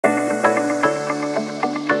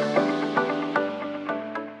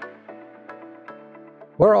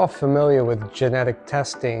We're all familiar with genetic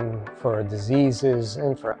testing for diseases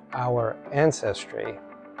and for our ancestry,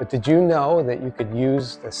 but did you know that you could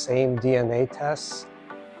use the same DNA tests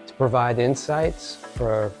to provide insights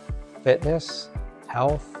for fitness,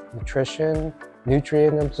 health, nutrition,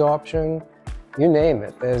 nutrient absorption, you name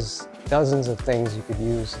it. There's dozens of things you could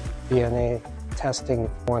use DNA testing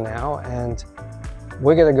for now, and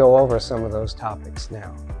we're going to go over some of those topics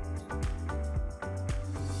now.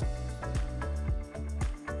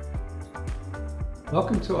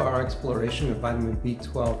 Welcome to our exploration of vitamin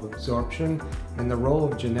B12 absorption and the role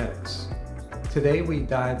of genetics. Today we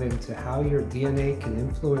dive into how your DNA can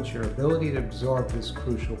influence your ability to absorb this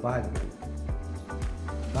crucial vitamin.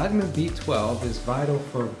 Vitamin B12 is vital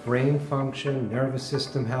for brain function, nervous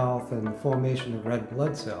system health, and the formation of red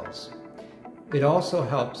blood cells. It also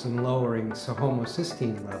helps in lowering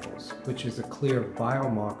homocysteine levels, which is a clear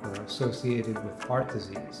biomarker associated with heart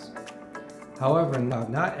disease. However,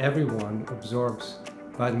 not everyone absorbs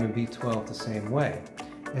vitamin B12 the same way,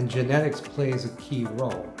 and genetics plays a key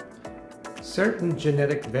role. Certain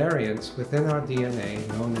genetic variants within our DNA,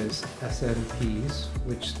 known as SNPs,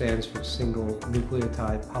 which stands for single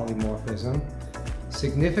nucleotide polymorphism,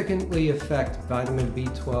 significantly affect vitamin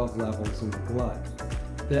B12 levels in the blood.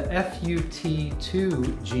 The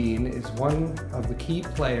FUT2 gene is one of the key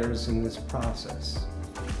players in this process.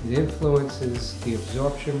 It influences the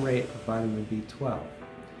absorption rate of vitamin B12.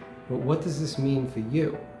 But what does this mean for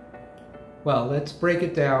you? Well, let's break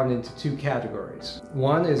it down into two categories.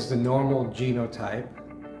 One is the normal genotype,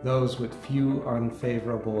 those with few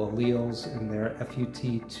unfavorable alleles in their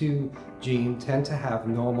FUT2 gene tend to have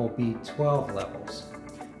normal B12 levels,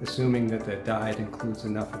 assuming that their diet includes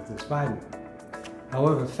enough of this vitamin.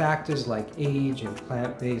 However, factors like age and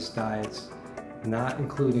plant-based diets, not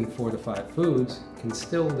including fortified foods, can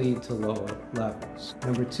still lead to lower levels.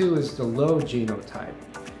 Number two is the low genotype.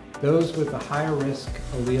 Those with a higher risk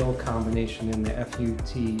allele combination in the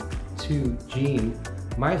FUT2 gene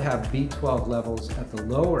might have B12 levels at the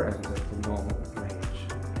lower end of the normal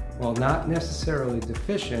range. While not necessarily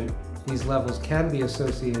deficient, these levels can be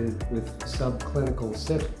associated with subclinical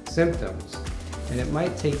symptoms, and it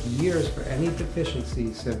might take years for any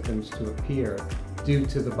deficiency symptoms to appear due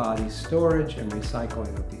to the body's storage and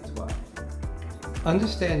recycling of B12.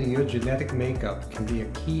 Understanding your genetic makeup can be a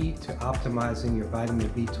key to optimizing your vitamin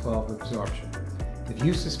B12 absorption. If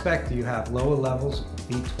you suspect you have lower levels of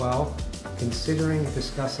B12, considering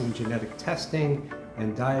discussing genetic testing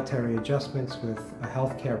and dietary adjustments with a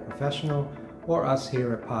healthcare professional or us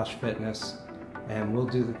here at Posh Fitness, and we'll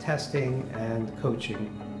do the testing and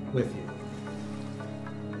coaching with you.